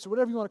connect groups or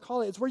whatever you want to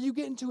call it. It's where you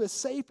get into a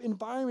safe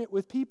environment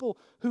with people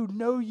who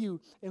know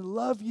you and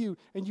love you,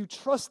 and you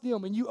trust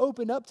them and you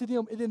open up to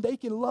them, and then they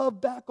can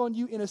love back on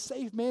you in a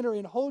safe manner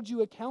and hold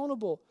you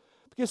accountable.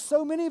 Because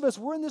so many of us,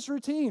 we're in this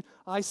routine.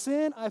 I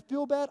sin, I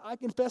feel bad, I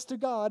confess to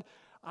God.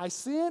 I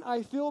sin,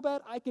 I feel bad,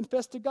 I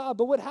confess to God.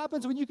 But what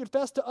happens when you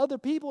confess to other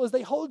people is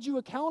they hold you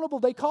accountable.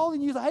 They call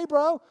and you say, hey,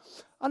 bro,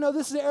 I know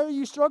this is an area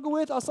you struggle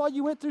with. I saw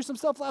you went through some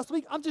stuff last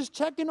week. I'm just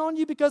checking on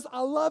you because I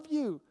love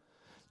you.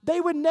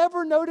 They would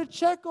never know to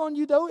check on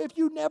you, though, if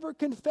you never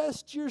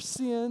confessed your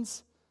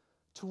sins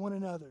to one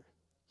another.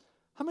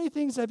 How many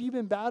things have you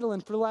been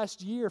battling for the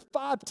last year,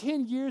 5,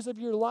 10 years of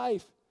your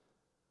life?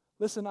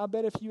 Listen, I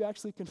bet if you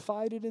actually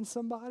confided in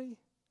somebody,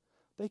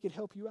 they could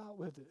help you out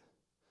with it.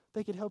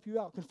 They could help you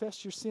out.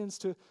 Confess your sins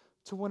to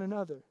one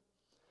another.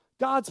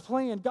 God's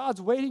plan, God's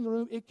waiting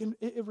room,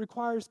 it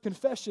requires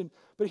confession.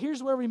 But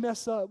here's where we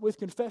mess up with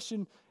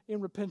confession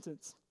and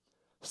repentance.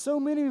 So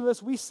many of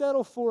us, we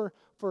settle for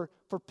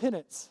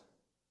penance.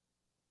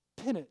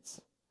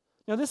 Penance.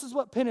 Now, this is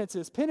what penance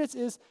is. Penance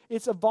is,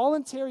 it's a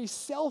voluntary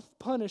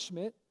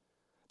self-punishment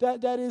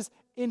that is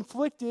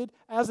inflicted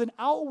as an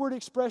outward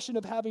expression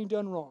of having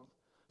done wrong.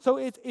 So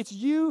it's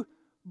you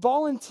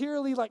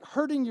voluntarily like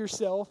hurting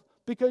yourself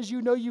because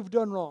you know you've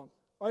done wrong.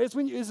 All right,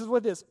 this is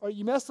what this. All right,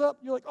 you mess up,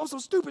 you're like, oh, so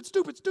stupid.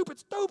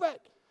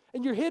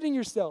 And you're hitting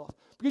yourself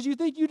because you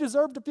think you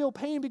deserve to feel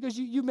pain because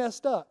you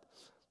messed up.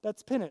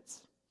 That's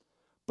penance.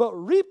 But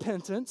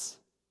repentance,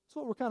 that's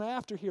what we're kind of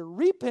after here.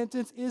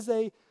 Repentance is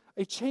a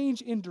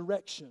change in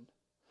direction.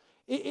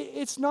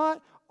 It's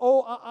not,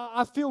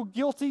 I feel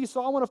guilty,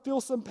 so I want to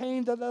feel some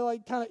pain that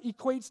like kind of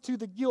equates to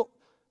the guilt.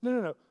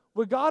 No.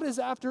 What God is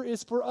after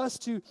is for us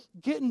to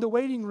get in the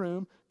waiting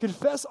room,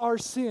 confess our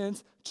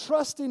sins,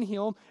 trust in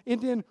Him, and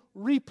then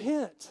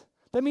repent.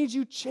 That means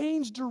you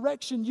change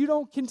direction. You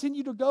don't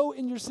continue to go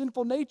in your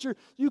sinful nature.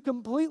 You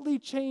completely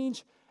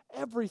change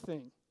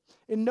everything.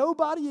 And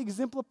nobody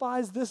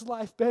exemplifies this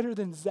life better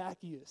than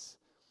Zacchaeus.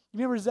 You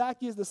remember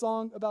Zacchaeus, the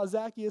song about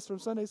Zacchaeus from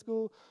Sunday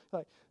school?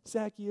 Like,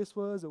 Zacchaeus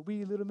was a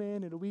wee little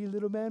man, and a wee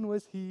little man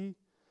was he.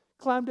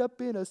 Climbed up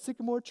in a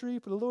sycamore tree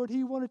for the Lord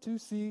he wanted to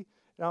see.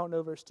 I don't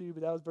know verse 2,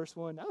 but that was verse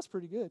 1. That was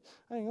pretty good.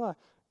 I ain't gonna lie.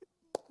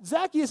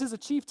 Zacchaeus is a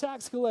chief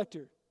tax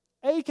collector,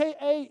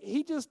 a.k.a.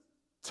 he just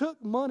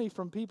took money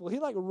from people. He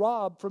like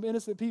robbed from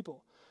innocent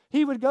people.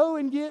 He would go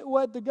and get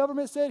what the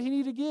government said he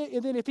needed to get,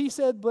 and then if he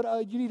said, but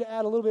you need to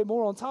add a little bit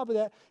more on top of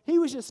that, he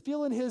was just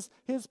filling his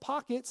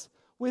pockets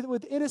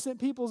with innocent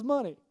people's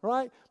money,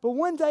 right? But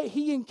one day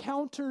he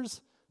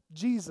encounters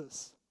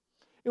Jesus.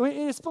 And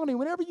it's funny,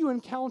 whenever you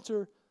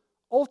encounter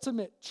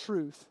ultimate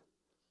truth,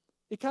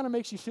 it kind of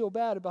makes you feel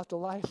bad about the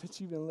life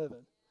that you've been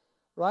living,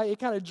 right? It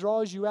kind of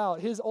draws you out.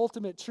 His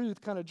ultimate truth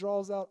kind of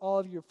draws out all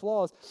of your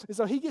flaws. And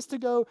so he gets to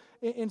go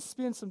and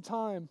spend some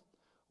time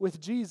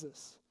with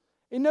Jesus.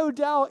 And no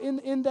doubt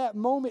in that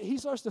moment, he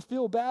starts to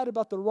feel bad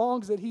about the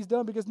wrongs that he's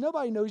done because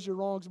nobody knows your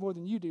wrongs more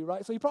than you do,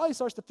 right? So he probably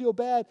starts to feel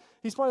bad.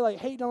 He's probably like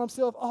hating on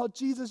himself. Oh,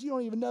 Jesus, you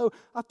don't even know.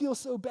 I feel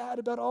so bad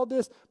about all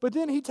this. But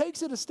then he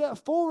takes it a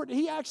step forward.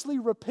 He actually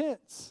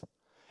repents.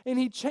 And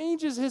he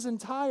changes his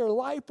entire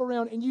life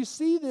around. And you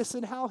see this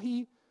in how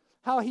he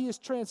is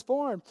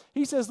transformed.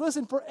 He says,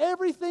 listen, for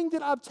everything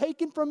that I've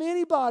taken from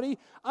anybody,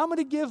 I'm going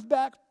to give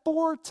back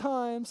 4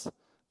 times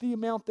the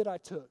amount that I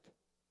took.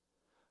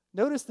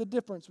 Notice the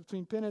difference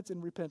between penance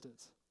and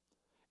repentance.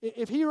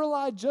 If he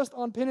relied just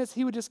on penance,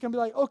 he would just come be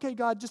like, okay,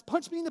 God, just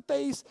punch me in the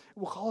face,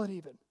 and we'll call it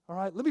even. All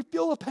right, let me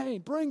feel the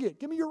pain. Bring it.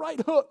 Give me your right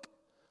hook.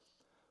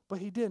 But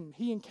he didn't.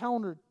 He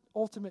encountered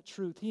ultimate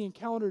truth. He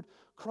encountered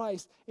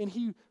Christ, and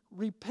he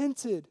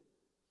repented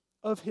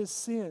of his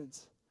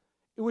sins,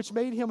 which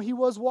made him, he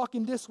was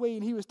walking this way,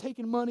 and he was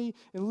taking money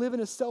and living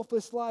a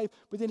selfless life,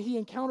 but then he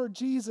encountered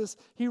Jesus.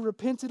 He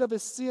repented of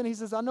his sin. He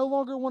says, I no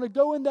longer want to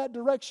go in that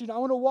direction. I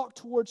want to walk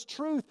towards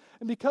truth,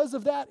 and because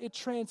of that, it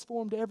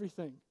transformed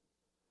everything.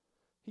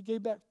 He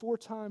gave back 4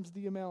 times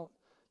the amount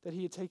that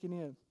he had taken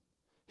in.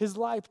 His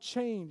life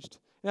changed,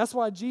 and that's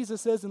why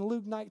Jesus says in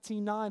Luke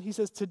 19:9, he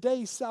says,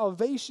 today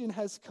salvation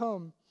has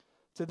come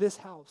to this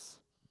house,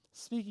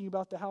 speaking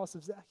about the house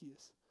of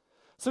Zacchaeus.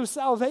 So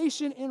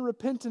salvation and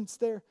repentance,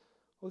 they're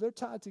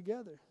tied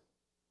together.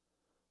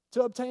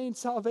 To obtain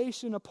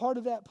salvation, a part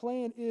of that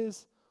plan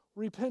is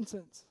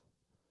repentance.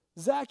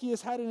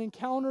 Zacchaeus had an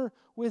encounter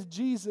with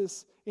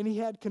Jesus, and he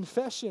had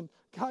confession.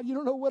 God, you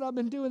don't know what I've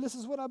been doing. This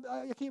is what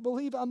I can't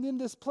believe I'm in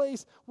this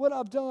place, what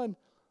I've done.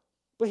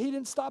 But he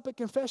didn't stop at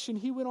confession.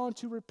 He went on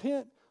to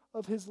repent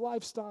of his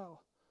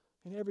lifestyle,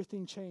 and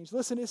everything changed.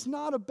 Listen,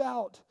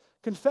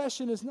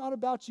 confession is not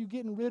about you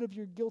getting rid of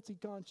your guilty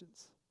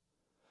conscience.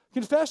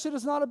 Confession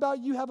is not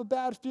about you have a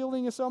bad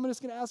feeling, and so I'm just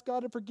going to ask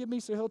God to forgive me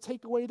so he'll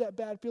take away that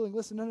bad feeling.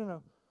 Listen,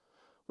 no.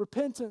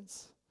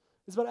 Repentance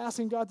is about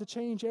asking God to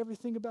change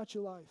everything about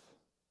your life.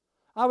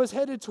 I was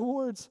headed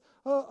towards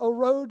a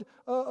road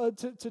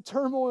to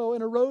turmoil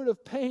and a road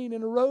of pain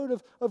and a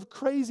road of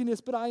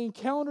craziness, but I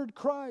encountered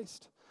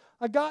Christ.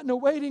 I got in a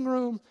waiting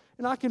room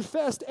and I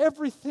confessed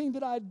everything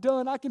that I'd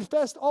done. I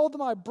confessed all of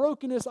my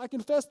brokenness. I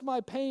confessed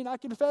my pain. I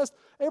confessed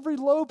every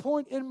low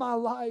point in my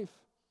life.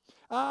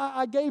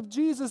 I gave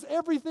Jesus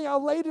everything. I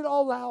laid it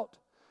all out.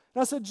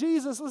 And I said,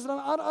 Jesus, listen,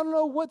 I don't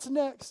know what's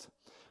next,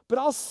 but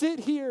I'll sit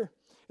here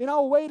and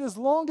I'll wait as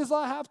long as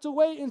I have to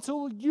wait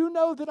until you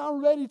know that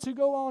I'm ready to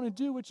go on and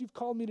do what you've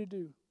called me to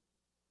do.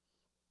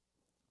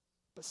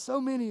 But so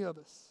many of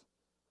us,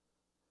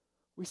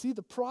 we see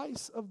the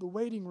price of the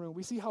waiting room.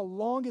 We see how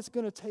long it's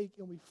going to take,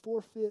 and we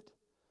forfeit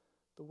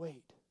the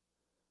wait.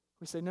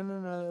 We say,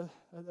 no,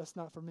 that's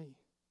not for me.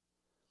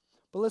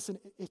 But listen,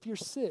 if you're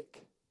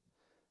sick,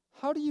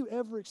 how do you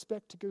ever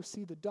expect to go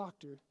see the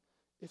doctor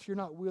if you're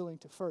not willing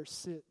to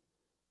first sit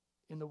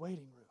in the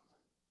waiting room?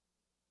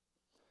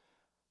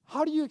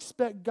 How do you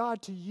expect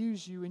God to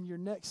use you in your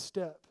next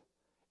step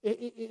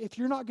if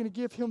you're not going to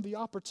give him the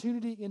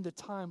opportunity and the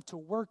time to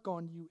work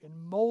on you and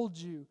mold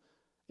you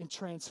and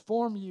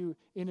transform you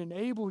and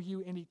enable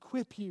you and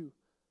equip you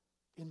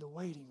in the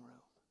waiting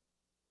room?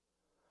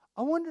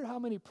 I wonder how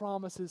many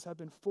promises have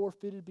been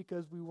forfeited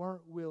because we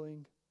weren't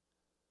willing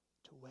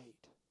to wait.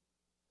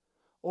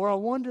 Or I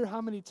wonder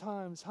how many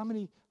times, how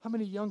many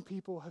young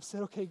people have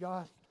said, okay,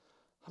 God,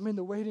 I'm in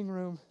the waiting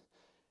room,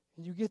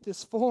 and you get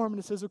this form and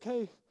it says,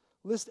 okay,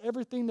 list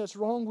everything that's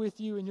wrong with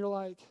you, and you're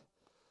like,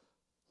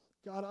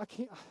 God,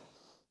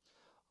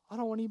 I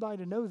don't want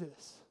anybody to know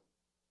this.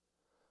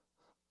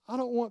 I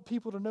don't want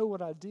people to know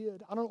what I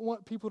did. I don't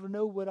want people to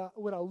know what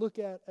I look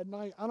at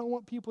night. I don't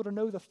want people to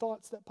know the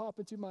thoughts that pop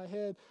into my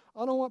head.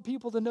 I don't want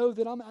people to know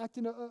that I'm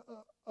acting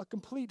a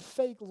complete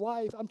fake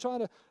life. I'm trying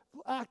to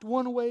act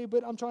one way,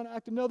 but I'm trying to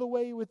act another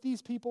way with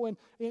these people.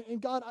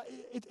 And God,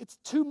 it's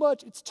too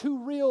much. It's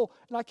too real,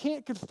 and I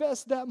can't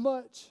confess that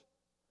much.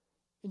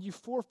 And you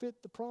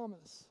forfeit the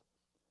promise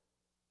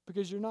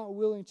because you're not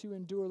willing to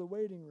endure the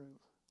waiting room.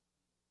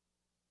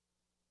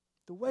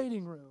 The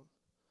waiting room.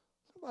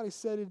 Nobody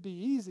said it'd be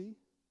easy,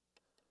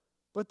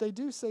 but they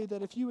do say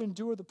that if you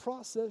endure the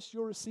process,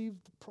 you'll receive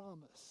the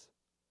promise.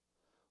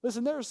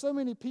 Listen, there are so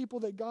many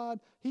people that God,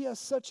 he has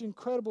such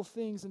incredible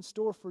things in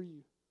store for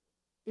you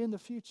in the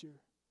future.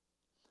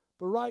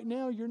 But right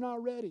now, you're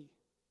not ready.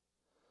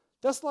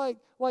 That's like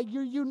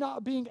you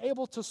not being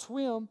able to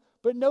swim,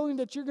 but knowing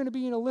that you're going to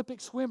be an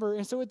Olympic swimmer.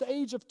 And so at the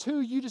age of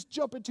 2, you just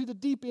jump into the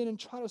deep end and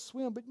try to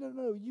swim. But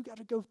no, you got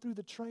to go through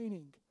the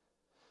training.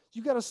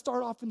 You got to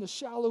start off in the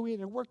shallow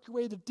end and work your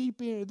way to the deep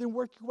end and then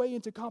work your way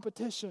into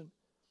competition.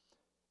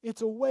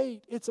 It's a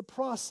wait. It's a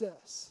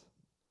process.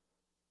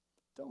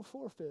 Don't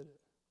forfeit it.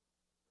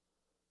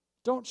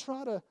 Don't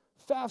try to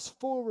fast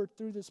forward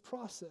through this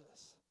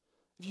process.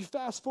 If you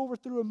fast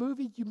forward through a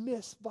movie, you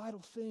miss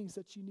vital things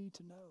that you need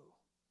to know.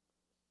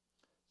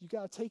 You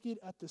got to take it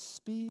at the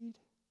speed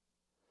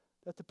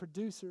that the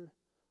producer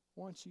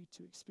wants you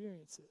to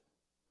experience it.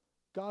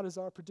 God is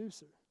our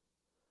producer.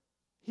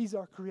 He's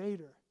our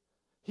creator.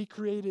 He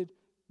created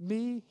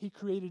me. He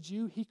created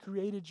you. He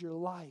created your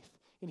life.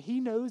 And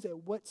he knows at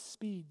what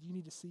speed you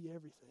need to see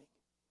everything.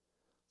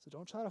 So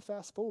don't try to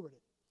fast forward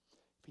it.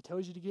 If he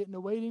tells you to get in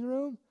the waiting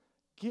room,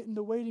 get in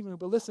the waiting room.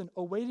 But listen,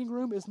 a waiting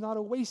room is not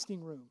a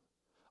wasting room.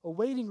 A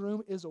waiting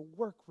room is a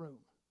work room.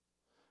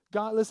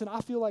 God, listen,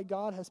 I feel like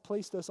God has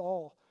placed us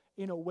all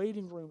in a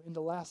waiting room in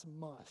the last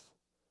month.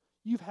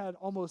 You've had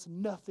almost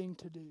nothing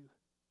to do.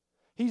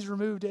 He's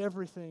removed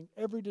everything,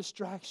 every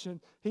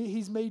distraction.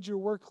 He's made your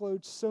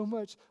workload so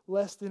much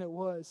less than it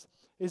was,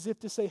 as if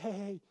to say,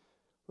 hey,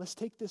 let's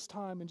take this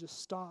time and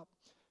just stop.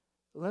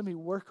 Let me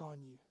work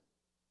on you.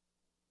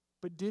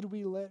 But did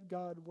we let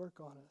God work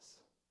on us?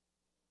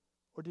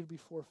 Or did we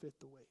forfeit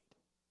the wait?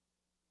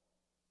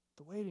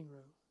 The waiting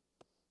room.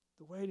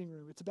 The waiting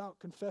room. It's about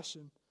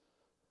confession.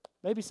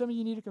 Maybe some of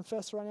you need to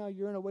confess right now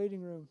you're in a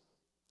waiting room.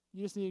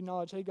 You just need to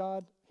acknowledge, hey,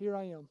 God, here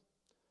I am.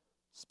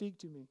 Speak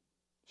to me.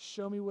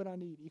 Show me what I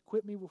need.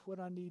 Equip me with what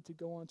I need to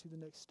go on to the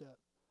next step.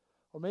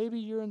 Or maybe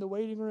you're in the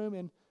waiting room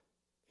and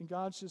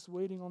God's just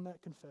waiting on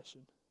that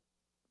confession.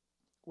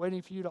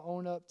 Waiting for you to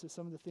own up to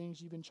some of the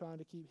things you've been trying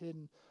to keep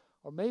hidden.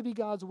 Or maybe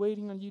God's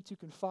waiting on you to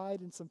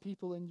confide in some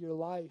people in your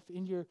life,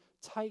 in your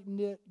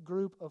tight-knit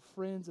group of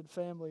friends and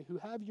family who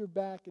have your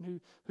back and who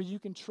you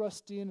can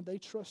trust in, and they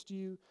trust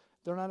you.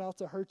 They're not out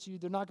to hurt you.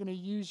 They're not going to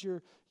use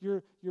your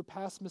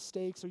past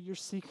mistakes or your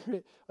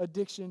secret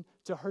addiction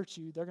to hurt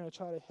you. They're going to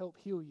try to help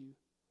heal you.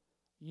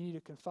 You need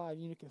to confide.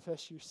 You need to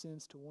confess your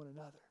sins to one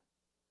another.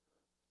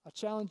 I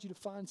challenge you to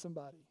find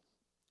somebody.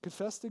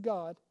 Confess to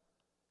God,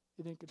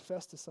 and then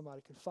confess to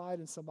somebody. Confide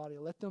in somebody.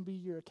 Let them be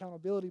your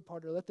accountability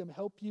partner. Let them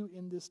help you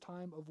in this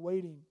time of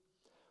waiting.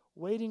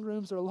 Waiting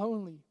rooms are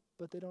lonely,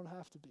 but they don't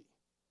have to be.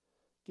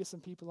 Get some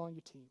people on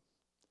your team.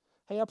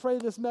 Hey, I pray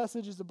this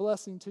message is a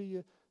blessing to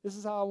you. This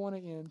is how I want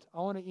to end. I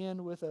want to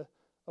end with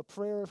a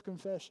prayer of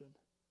confession.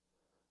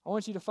 I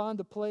want you to find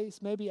a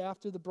place, maybe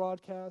after the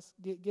broadcast,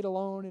 get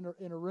alone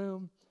in a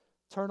room,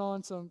 turn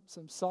on some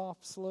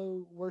soft,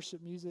 slow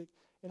worship music,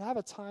 and have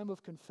a time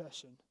of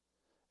confession.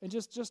 And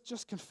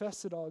just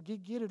confess it all.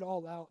 Get it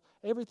all out.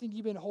 Everything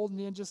you've been holding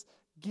in, just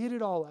get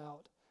it all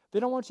out.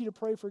 Then I want you to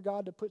pray for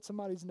God to put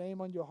somebody's name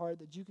on your heart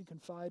that you can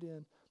confide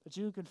in, that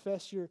you can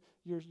confess your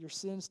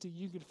sins to,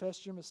 you can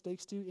confess your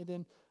mistakes to, and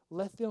then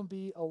let them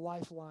be a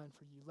lifeline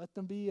for you. Let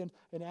them be an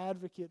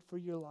advocate for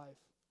your life.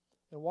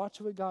 And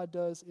watch what God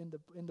does in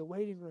the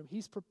waiting room.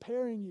 He's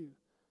preparing you.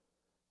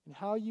 And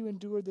how you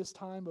endure this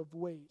time of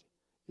wait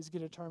is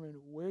going to determine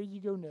where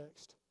you go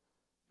next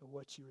and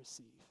what you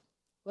receive.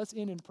 Let's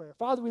end in prayer.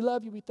 Father, we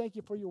love you. We thank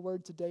you for your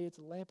word today. It's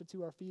a lamp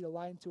unto our feet, a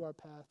light unto our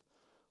path.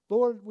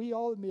 Lord, we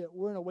all admit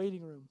we're in a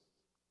waiting room.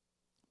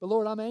 But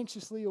Lord, I'm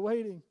anxiously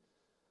awaiting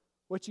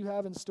what you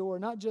have in store,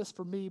 not just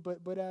for me,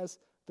 but as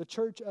the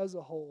church as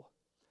a whole.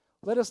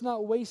 Let us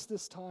not waste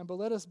this time, but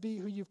let us be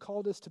who you've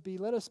called us to be.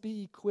 Let us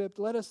be equipped.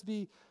 Let us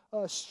be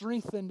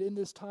strengthened in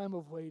this time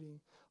of waiting.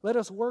 Let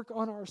us work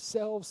on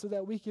ourselves so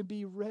that we can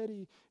be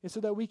ready and so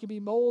that we can be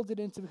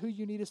molded into who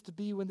you need us to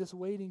be when this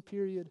waiting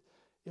period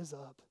is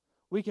up.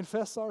 We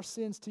confess our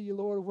sins to you,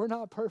 Lord. We're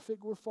not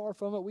perfect. We're far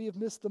from it. We have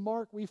missed the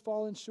mark. We've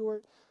fallen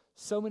short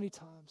so many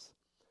times.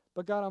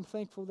 But God, I'm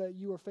thankful that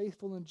you are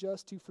faithful and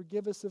just to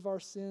forgive us of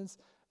our sins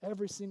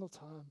every single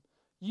time.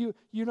 You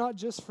not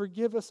just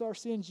forgive us our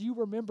sins, you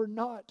remember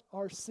not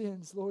our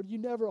sins, Lord. You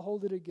never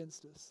hold it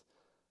against us.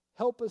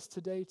 Help us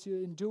today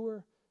to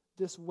endure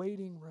this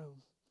waiting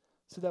room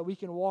so that we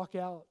can walk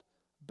out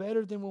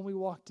better than when we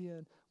walked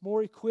in,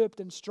 more equipped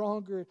and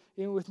stronger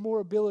and with more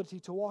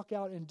ability to walk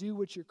out and do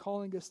what you're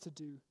calling us to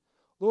do.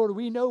 Lord,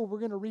 we know we're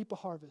going to reap a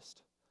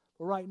harvest.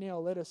 But right now,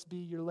 let us be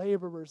your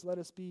laborers. Let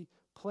us be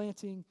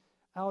planting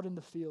out in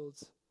the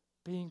fields,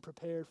 being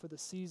prepared for the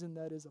season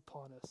that is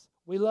upon us.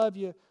 We love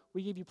you.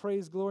 We give you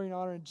praise, glory, and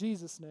honor in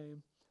Jesus'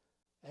 name.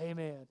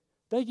 Amen.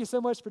 Thank you so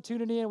much for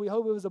tuning in. We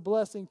hope it was a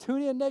blessing.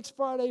 Tune in next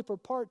Friday for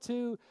part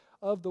 2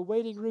 of the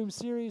Waiting Room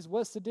series.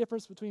 What's the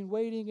difference between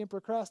waiting and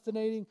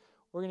procrastinating?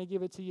 We're going to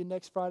give it to you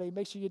next Friday.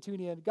 Make sure you tune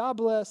in. God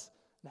bless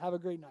and have a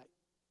great night.